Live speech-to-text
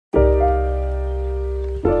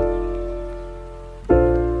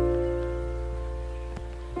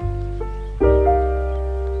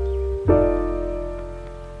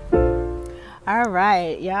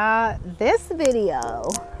right, y'all, this video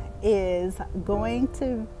is going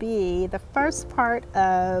to be the first part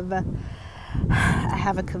of I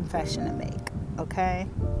have a confession to make, okay?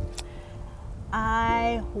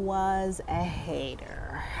 I was a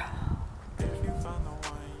hater.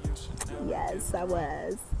 Yes, I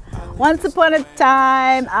was. Once upon a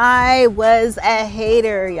time, I was a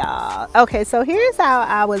hater, y'all. Okay, so here's how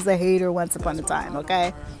I was a hater once upon a time,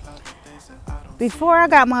 okay? Before I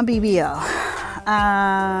got my BBL,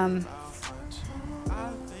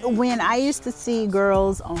 when I used to see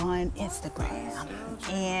girls on Instagram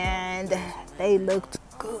and they looked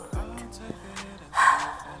good,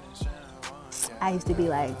 I used to be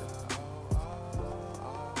like,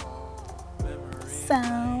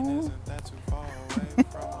 so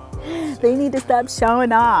they need to stop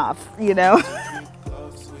showing off, you know.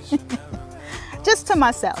 Just to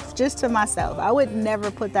myself. I would never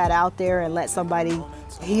put that out there and let somebody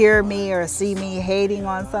hear me or see me hating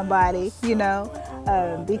on somebody, you know,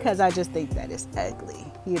 because I just think that it's ugly,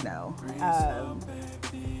 you know.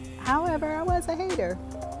 However, I was a hater.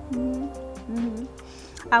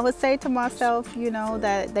 I would say to myself, you know,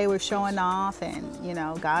 that they were showing off and, you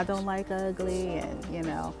know, God don't like ugly, and, you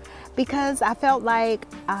know, because I felt like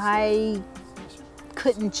I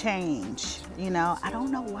couldn't change, you know. I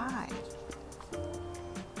don't know why.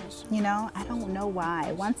 You know, I don't know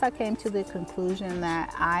why. Once I came to the conclusion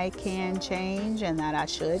that I can change and that I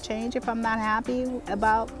should change if I'm not happy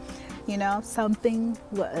about, you know, something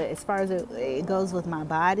as far as it goes with my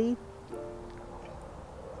body,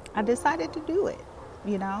 I decided to do it,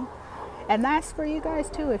 you know. And that's for you guys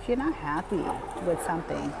too. If you're not happy with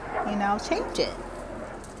something, you know, change it.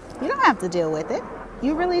 You don't have to deal with it.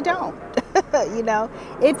 You really don't. You know,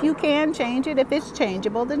 if you can change it, if it's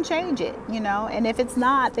changeable, then change it, you know. And if it's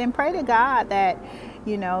not, then pray to God that,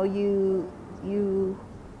 you know, you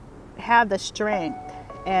have the strength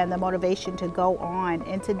and the motivation to go on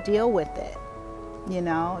and to deal with it, you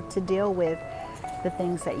know, to deal with the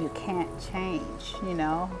things that you can't change, you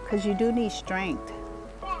know, because you do need strength,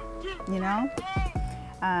 you know.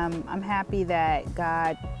 I'm happy that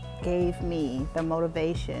God gave me the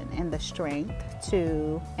motivation and the strength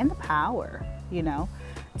and the power, you know,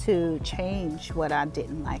 to change what I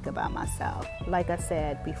didn't like about myself. Like I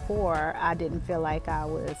said before, I didn't feel like I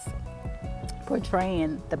was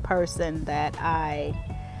portraying the person that I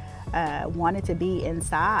wanted to be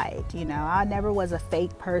inside, you know. I never was a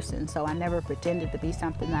fake person, so I never pretended to be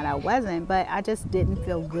something that I wasn't, but I just didn't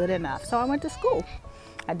feel good enough. So I went to school.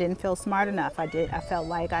 I didn't feel smart enough. I felt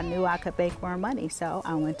like I knew I could make more money, so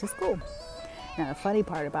I went to school. Now, the funny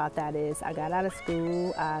part about that is I got out of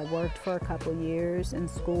school, I worked for a couple years in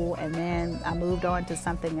school, and then I moved on to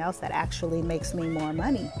something else that actually makes me more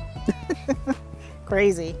money.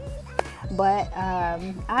 Crazy. But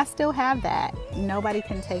I still have that. Nobody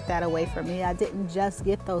can take that away from me. I didn't just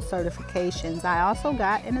get those certifications. I also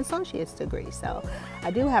got an associate's degree. So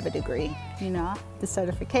I do have a degree. You know, the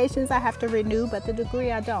certifications I have to renew, but the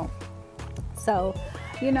degree I don't. So,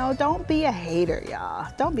 you know, don't be a hater, y'all.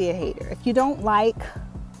 Don't be a hater. If you don't like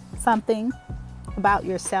something about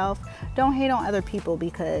yourself, don't hate on other people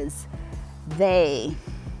because they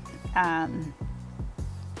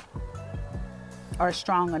are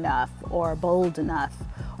strong enough or bold enough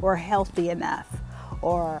or healthy enough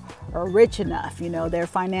or rich enough, you know, they're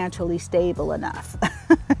financially stable enough,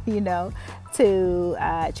 you know, to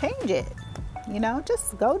change it. You know,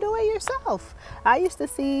 just go do it yourself. I used to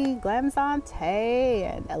see Glamazante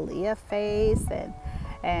and Aaliyah Face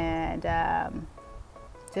and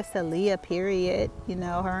just Aaliyah period, you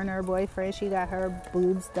know, her and her boyfriend, she got her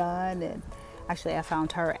boobs done, and actually I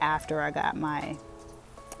found her after I got my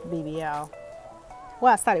BBL.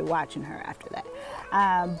 Well, I started watching her after that.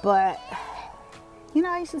 But, you know,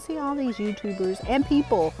 I used to see all these YouTubers and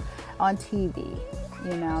people on TV,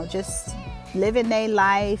 you know, just living their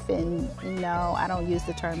life. And, you know, I don't use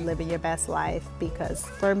the term living your best life because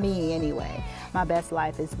for me anyway, my best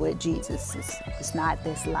life is with Jesus. It's not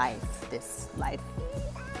this life. This life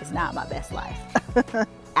is not my best life.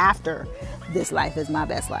 After this life is my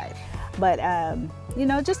best life. But, you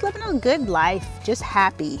know, just living a good life, just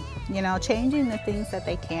happy, you know, changing the things that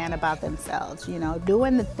they can about themselves, you know,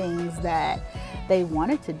 doing the things that they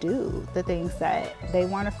wanted to do, the things that they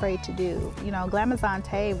weren't afraid to do. You know,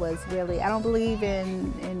 Glamazante was really, I don't believe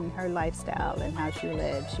in her lifestyle and how she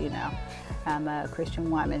lives, you know. I'm a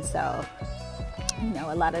Christian woman, so, you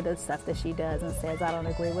know, a lot of the stuff that she does and says I don't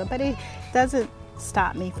agree with, but it doesn't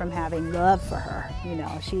stop me from having love for her. You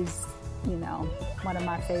know, she's, you know, one of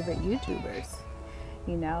my favorite YouTubers.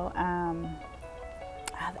 You know,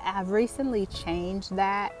 I've recently changed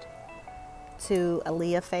that to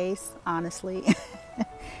Aaliyah Face, honestly.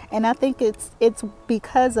 And I think it's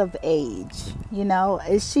because of age. You know,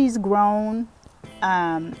 she's grown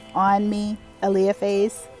on me, Aaliyah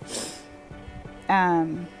Face.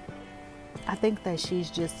 I think that she's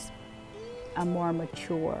just a more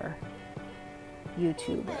mature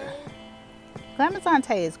YouTuber.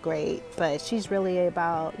 Glamazante is great, but she's really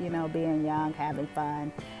about, you know, being young, having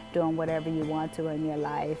fun, doing whatever you want to in your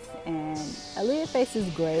life. And Aaliyah Face is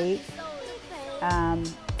great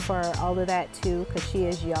for all of that too, because she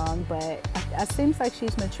is young, but it seems like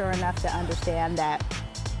she's mature enough to understand that,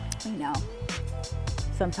 you know,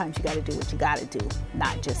 sometimes you got to do what you got to do,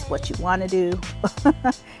 not just what you want to do.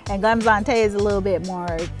 And Glamazante is a little bit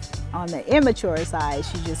more on the immature side.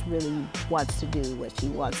 She just really wants to do what she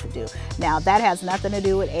wants to do. Now, that has nothing to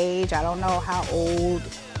do with age. I don't know how old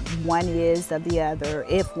one is of the other,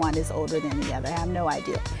 if one is older than the other. I have no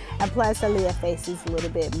idea. And plus, Aaliyah Face is a little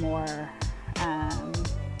bit more,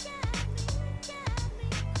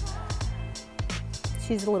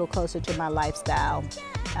 she's a little closer to my lifestyle.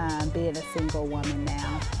 Being a single woman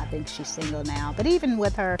now. I think she's single now. But even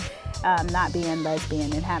with her not being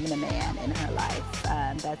lesbian and having a man in her life,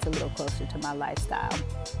 that's a little closer to my lifestyle.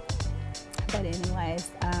 But anyways,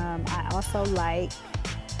 I also like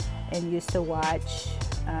and used to watch,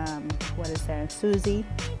 Susie,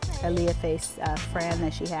 Aaliyah Face friend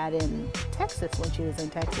that she had in Texas when she was in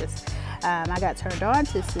Texas. I got turned on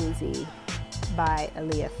to Susie by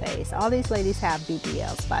Aaliyah Face. All these ladies have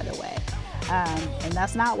BBLs, by the way. And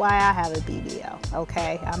that's not why I have a BBL,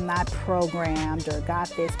 okay? I'm not programmed or got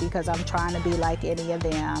this because I'm trying to be like any of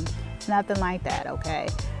them. It's nothing like that, okay?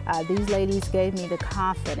 These ladies gave me the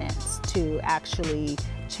confidence to actually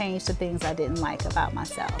change the things I didn't like about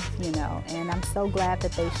myself, you know? And I'm so glad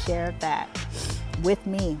that they shared that with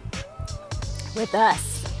me, with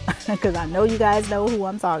us, because I know you guys know who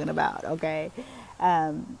I'm talking about, okay?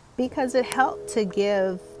 Because it helped to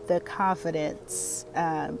give the confidence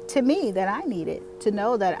to me that I needed to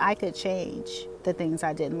know that I could change the things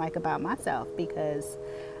I didn't like about myself, because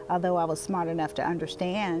although I was smart enough to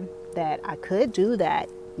understand that I could do that,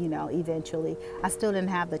 you know, eventually, I still didn't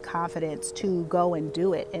have the confidence to go and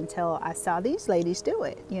do it until I saw these ladies do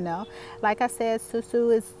it, you know. Like I said,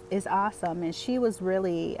 Susu is awesome, and she was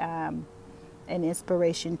really an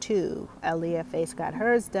inspiration too. Aaliyah Face got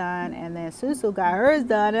hers done, and then Susu got hers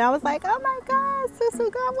done, and I was like, oh my God, Susu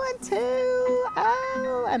got one too.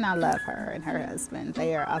 Oh, and I love her and her husband.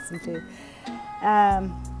 They are awesome too.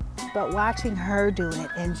 But watching her do it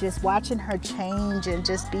and just watching her change and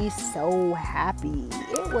just be so happy,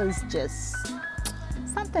 it was just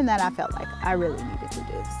something that I felt like I really needed to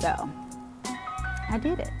do. So I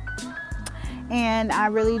did it. And I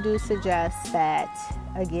really do suggest that,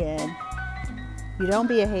 again, you don't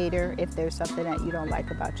be a hater if there's something that you don't like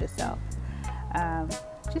about yourself.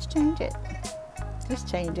 Just change it. Just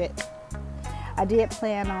change it. I did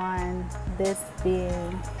plan on this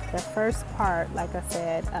being the first part, like I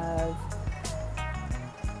said, of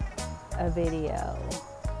a video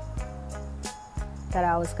that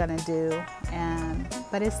I was gonna do.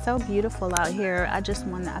 But it's so beautiful out here. I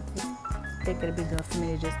think it'd be good for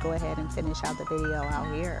me to just go ahead and finish out the video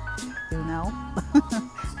out here, you know?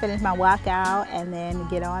 Finish my walkout and then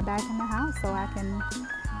get on back in the house so I can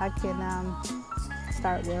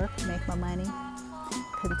start work, make my money,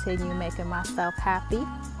 continue making myself happy,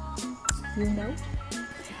 you know?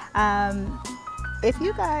 If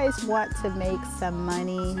you guys want to make some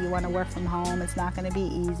money, you want to work from home, it's not going to be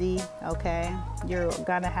easy, okay? You're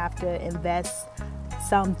going to have to invest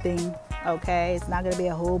something, okay? It's not going to be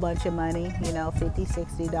a whole bunch of money, you know, $50,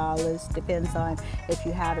 $60. Depends on if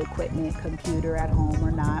you have equipment, computer at home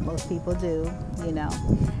or not. Most people do, you know.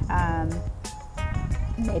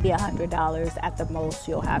 Maybe $100 at the most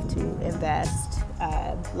you'll have to invest.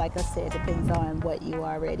 Like I said, depends on what you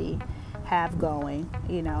already have going.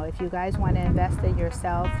 You know, if you guys want to invest in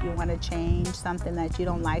yourself, you want to change something that you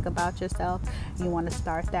don't like about yourself, you want to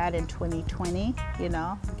start that in 2020, you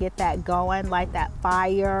know, get that going, light that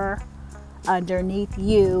fire underneath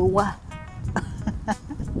you.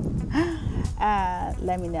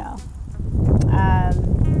 Let me know.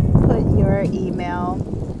 Put your email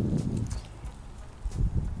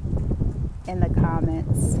in the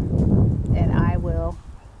comments and I will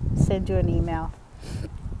send you an email.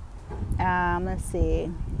 Let's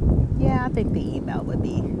see. Yeah, I think the email would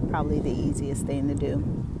be probably the easiest thing to do.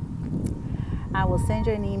 I will send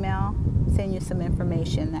you an email, send you some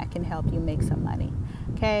information that can help you make some money.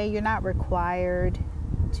 Okay, you're not required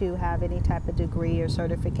to have any type of degree or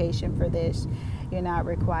certification for this. You're not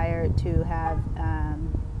required to have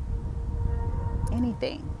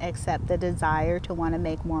anything except the desire to want to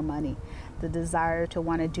make more money, the desire to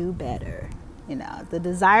want to do better, You know, the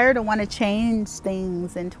desire to want to change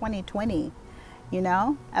things in 2020, you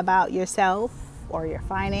know, about yourself or your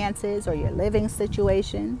finances or your living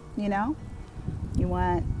situation, you know. You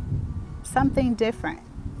want something different.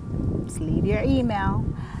 Just leave your email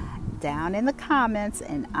down in the comments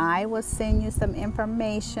and I will send you some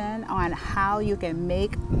information on how you can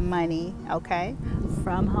make money, okay,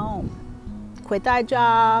 from home. Quit that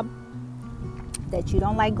job that you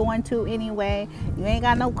don't like going to anyway. You ain't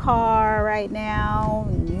got no car right now.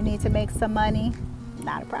 You need to make some money.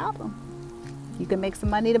 Not a problem. You can make some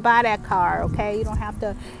money to buy that car, okay? You don't have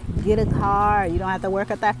to get a car. You don't have to work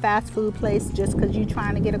at that fast food place just because you're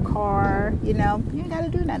trying to get a car, you know? You ain't got to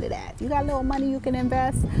do none of that. You got a little money you can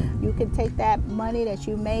invest. You can take that money that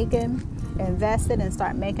you're making, invest it, and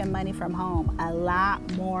start making money from home. A lot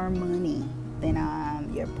more money than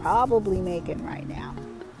you're probably making right now.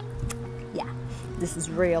 Yeah, this is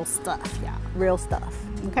real stuff, y'all. Real stuff,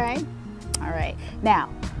 okay? All right. Now,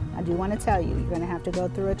 I do want to tell you, you're going to have to go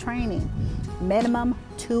through a training. Minimum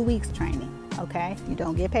 2 weeks training, okay? You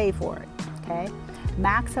don't get paid for it, okay?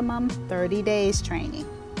 Maximum 30 days training,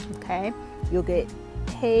 okay? You'll get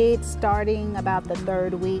paid starting about the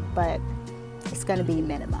 3rd week, but it's going to be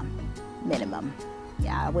minimum.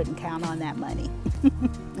 Yeah, I wouldn't count on that money,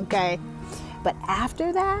 okay? But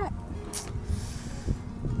after that,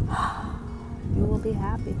 you will be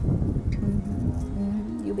happy.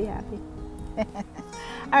 You'll be happy.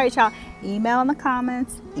 All right, y'all. Email in the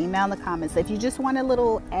comments. If you just want a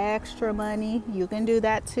little extra money, you can do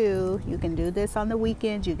that too. You can do this on the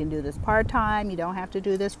weekends. You can do this part-time. You don't have to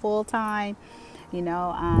do this full-time, you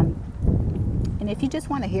know. And if you just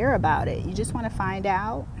want to hear about it, you just want to find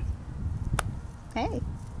out, hey,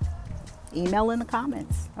 email in the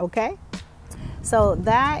comments, okay? So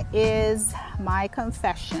that is my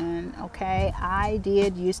confession, okay? I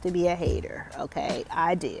did used to be a hater, okay?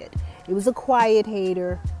 I did. It was a quiet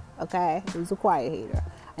hater, okay? It was a quiet hater.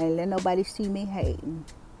 I didn't let nobody see me hating,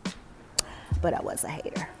 but I was a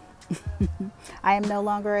hater. I am no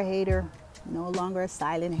longer a hater, no longer a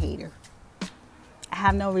silent hater. I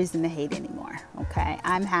have no reason to hate anymore, okay?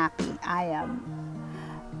 I'm happy. I am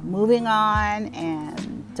moving on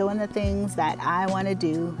and doing the things that I want to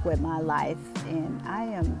do with my life, and I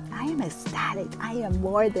am ecstatic. I am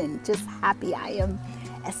more than just happy. I am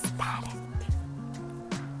ecstatic.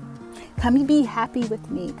 Come and be happy with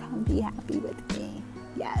me. Come be happy with me.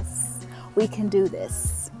 Yes, we can do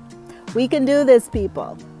this. We can do this,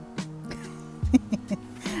 people.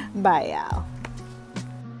 Bye, y'all.